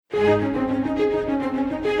The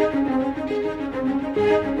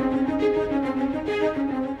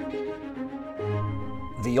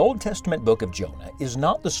Old Testament book of Jonah is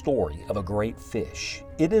not the story of a great fish.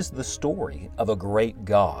 It is the story of a great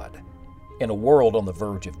God. In a world on the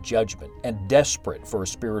verge of judgment and desperate for a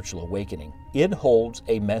spiritual awakening, it holds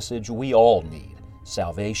a message we all need.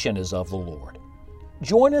 Salvation is of the Lord.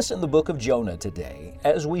 Join us in the book of Jonah today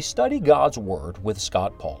as we study God's Word with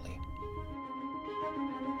Scott Pauley.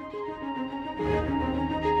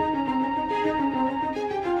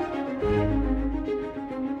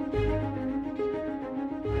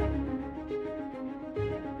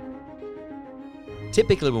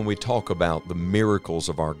 Typically, when we talk about the miracles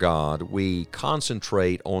of our God, we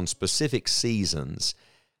concentrate on specific seasons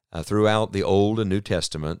throughout the Old and New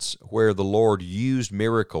Testaments where the Lord used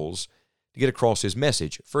miracles to get across His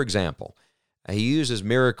message. For example, He uses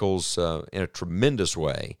miracles in a tremendous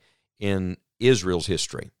way in Israel's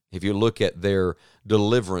history. If you look at their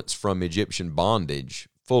deliverance from Egyptian bondage,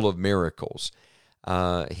 full of miracles,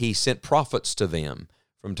 He sent prophets to them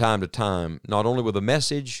from time to time, not only with a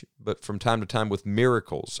message, but from time to time with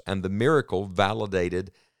miracles, and the miracle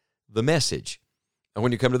validated the message. And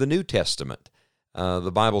when you come to the New Testament,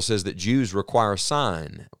 the Bible says that Jews require a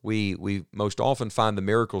sign. We most often find the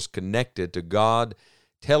miracles connected to God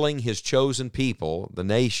telling His chosen people, the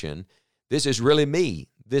nation, this is really me,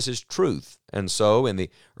 this is truth. And so in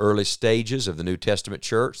the early stages of the New Testament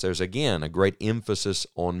church, there's again a great emphasis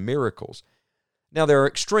on miracles. Now there are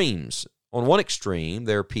extremes. On one extreme,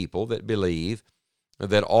 there are people that believe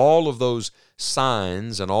that all of those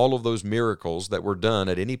signs and all of those miracles that were done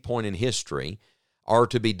at any point in history are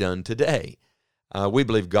to be done today. We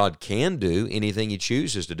believe God can do anything He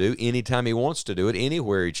chooses to do, anytime He wants to do it,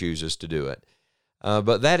 anywhere He chooses to do it.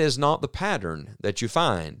 But that is not the pattern that you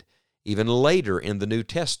find. Even later in the New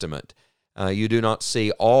Testament, you do not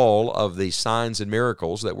see all of the signs and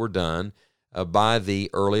miracles that were done by the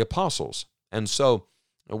early apostles. And so,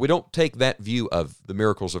 we don't take that view of the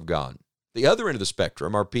miracles of God. The other end of the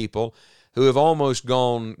spectrum are people who have almost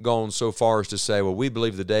gone so far as to say, well, we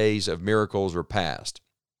believe the days of miracles are past.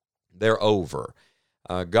 They're over.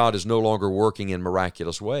 God is no longer working in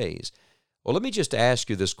miraculous ways. Well, let me just ask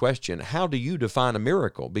you this question. How do you define a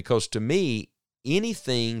miracle? Because to me,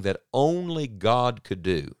 anything that only God could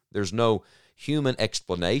do, there's no human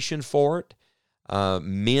explanation for it.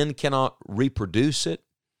 Men cannot reproduce it.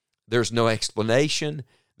 There's no explanation.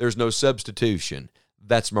 There's no substitution.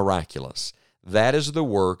 That's miraculous. That is the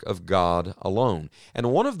work of God alone.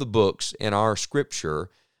 And one of the books in our Scripture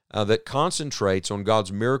that concentrates on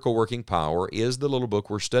God's miracle-working power is the little book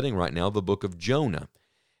we're studying right now, the book of Jonah.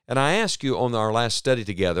 And I asked you on our last study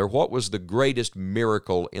together, what was the greatest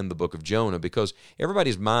miracle in the book of Jonah? Because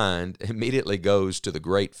everybody's mind immediately goes to the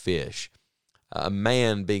great fish, a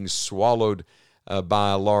man being swallowed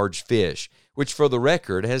by a large fish, which for the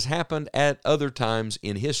record has happened at other times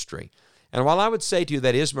in history. And while I would say to you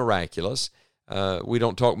that is miraculous, we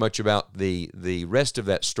don't talk much about the rest of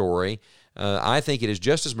that story. I think it is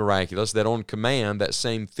just as miraculous that on command that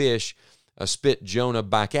same fish spit Jonah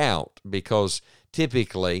back out, because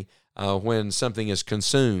typically when something is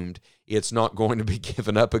consumed, it's not going to be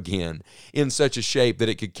given up again in such a shape that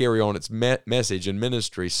it could carry on its message and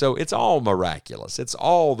ministry. So it's all miraculous. It's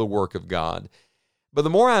all the work of God. But the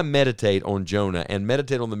more I meditate on Jonah and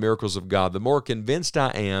meditate on the miracles of God, the more convinced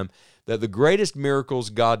I am that the greatest miracles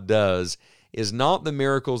God does is not the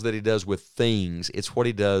miracles that He does with things, it's what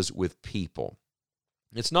He does with people.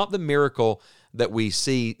 It's not the miracle that we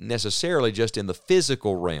see necessarily just in the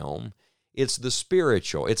physical realm, it's the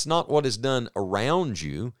spiritual. It's not what is done around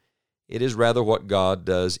you, it is rather what God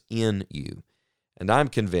does in you. And I'm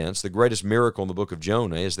convinced the greatest miracle in the book of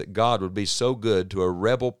Jonah is that God would be so good to a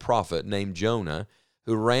rebel prophet named Jonah,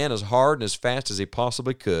 who ran as hard and as fast as he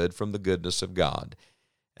possibly could from the goodness of God.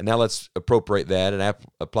 And now let's appropriate that and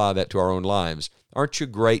apply that to our own lives. Aren't you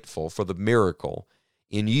grateful for the miracle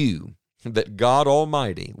in you that God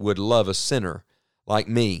Almighty would love a sinner like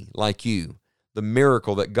me, like you? The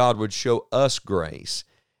miracle that God would show us grace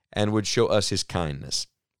and would show us His kindness.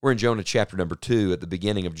 We're in Jonah chapter number 2 at the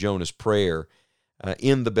beginning of Jonah's prayer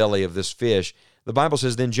in the belly of this fish. The Bible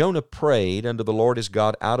says, Then Jonah prayed unto the Lord his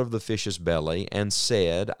God out of the fish's belly, and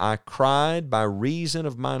said, I cried by reason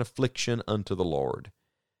of mine affliction unto the Lord,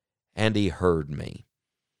 and He heard me.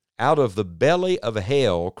 Out of the belly of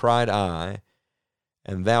hell cried I,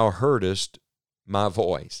 and Thou heardest my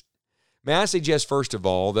voice. May I suggest, first of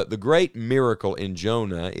all, that the great miracle in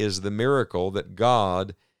Jonah is the miracle that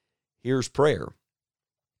God hears prayer,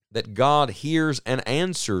 that God hears and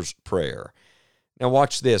answers prayer. Now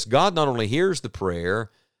watch this. God not only hears the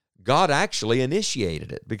prayer, God actually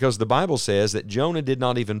initiated it, because the Bible says that Jonah did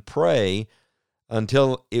not even pray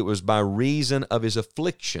until it was by reason of his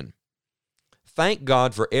affliction. Thank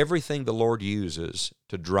God for everything the Lord uses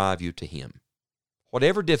to drive you to Him.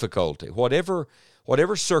 Whatever difficulty, whatever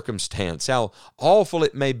circumstance, how awful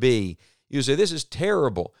it may be, you say, this is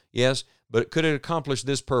terrible. Yes, but could it accomplish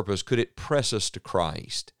this purpose? Could it press us to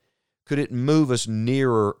Christ? Could it move us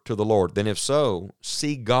nearer to the Lord? Then if so,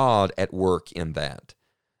 see God at work in that.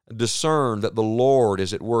 Discern that the Lord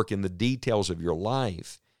is at work in the details of your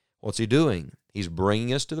life. What's He doing? He's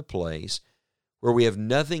bringing us to the place where we have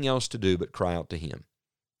nothing else to do but cry out to Him.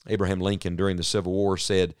 Abraham Lincoln, during the Civil War,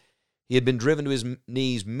 said he had been driven to his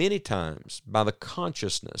knees many times by the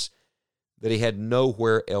consciousness that he had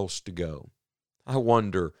nowhere else to go. I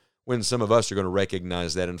wonder when some of us are going to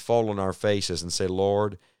recognize that and fall on our faces and say,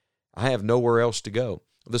 Lord, I have nowhere else to go.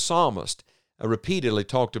 The psalmist repeatedly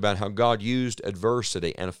talked about how God used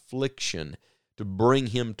adversity and affliction to bring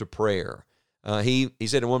him to prayer. He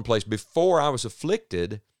said in one place, before I was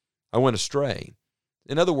afflicted, I went astray.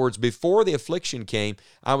 In other words, before the affliction came,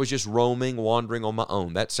 I was just roaming, wandering on my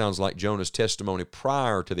own. That sounds like Jonah's testimony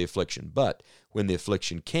prior to the affliction. But when the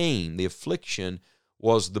affliction came, the affliction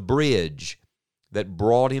was the bridge that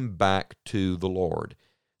brought him back to the Lord.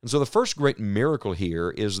 And so the first great miracle here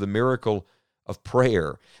is the miracle of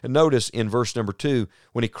prayer. And notice in verse number 2,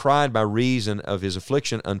 when he cried by reason of his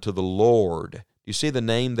affliction unto the Lord. You see the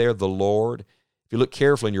name there, the Lord? If you look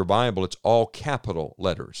carefully in your Bible, it's all capital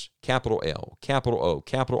letters. Capital L, capital O,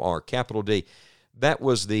 capital R, capital D. That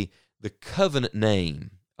was the covenant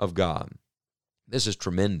name of God. This is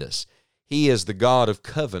tremendous. He is the God of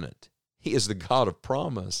covenant. He is the God of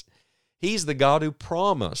promise. He's the God who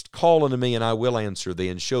promised, call unto me and I will answer thee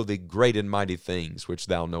and show thee great and mighty things which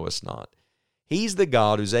thou knowest not. He's the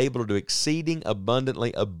God who's able to do exceeding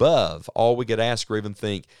abundantly above all we could ask or even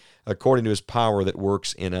think, according to His power that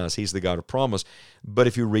works in us. He's the God of promise. But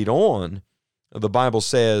if you read on, the Bible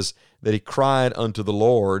says that he cried unto the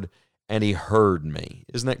Lord and He heard me.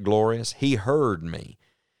 Isn't that glorious? He heard me.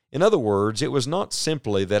 In other words, it was not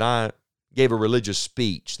simply that I gave a religious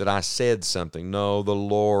speech, that I said something. No, the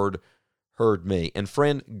Lord heard me. And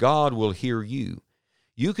friend, God will hear you.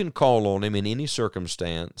 You can call on Him in any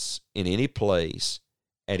circumstance, in any place,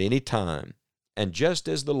 at any time. And just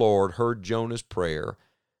as the Lord heard Jonah's prayer,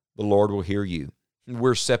 the Lord will hear you.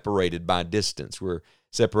 We're separated by distance. We're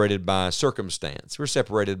separated by circumstance. We're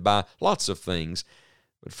separated by lots of things.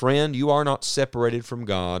 But friend, you are not separated from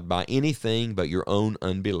God by anything but your own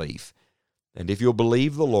unbelief. And if you'll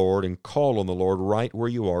believe the Lord and call on the Lord right where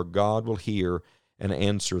you are, God will hear and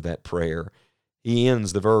answer that prayer. He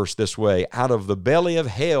ends the verse this way, out of the belly of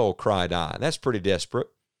hell cried I. That's pretty desperate.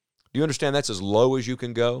 Do you understand that's as low as you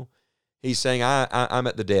can go? He's saying, I'm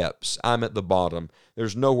at the depths. I'm at the bottom.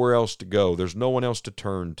 There's nowhere else to go. There's no one else to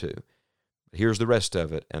turn to. Here's the rest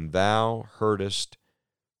of it. And thou heardest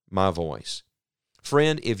my voice.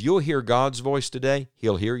 Friend, if you'll hear God's voice today,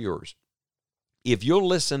 He'll hear yours. If you'll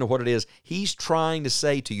listen to what it is He's trying to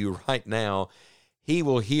say to you right now, He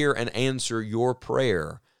will hear and answer your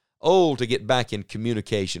prayer. Oh, to get back in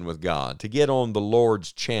communication with God, to get on the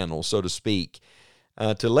Lord's channel, so to speak,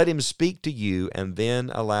 to let Him speak to you and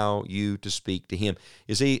then allow you to speak to Him.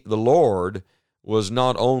 You see, the Lord was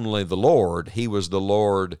not only the Lord, He was the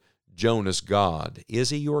Lord Jonah's God.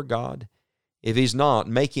 Is He your God? If He's not,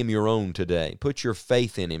 make Him your own today. Put your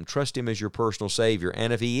faith in Him. Trust Him as your personal Savior.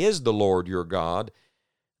 And if He is the Lord your God,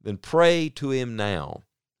 then pray to Him now.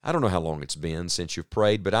 I don't know how long it's been since you've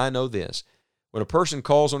prayed, but I know this. When a person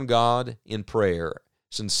calls on God in prayer,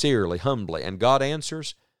 sincerely, humbly, and God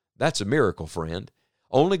answers, that's a miracle, friend.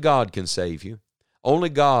 Only God can save you. Only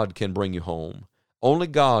God can bring you home. Only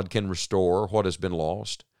God can restore what has been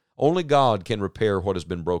lost. Only God can repair what has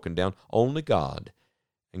been broken down. Only God.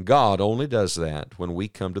 And God only does that when we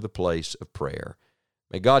come to the place of prayer.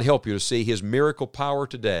 May God help you to see His miracle power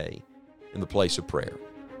today in the place of prayer.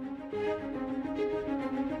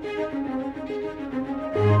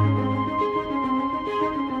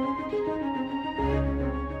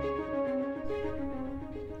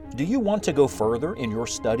 Do you want to go further in your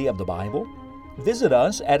study of the Bible? Visit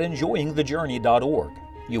us at enjoyingthejourney.org.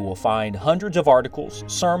 You will find hundreds of articles,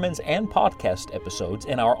 sermons, and podcast episodes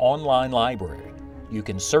in our online library. You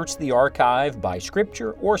can search the archive by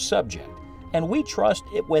scripture or subject, and we trust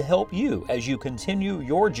it will help you as you continue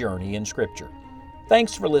your journey in Scripture.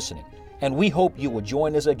 Thanks for listening, and we hope you will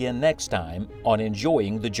join us again next time on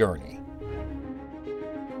Enjoying the Journey.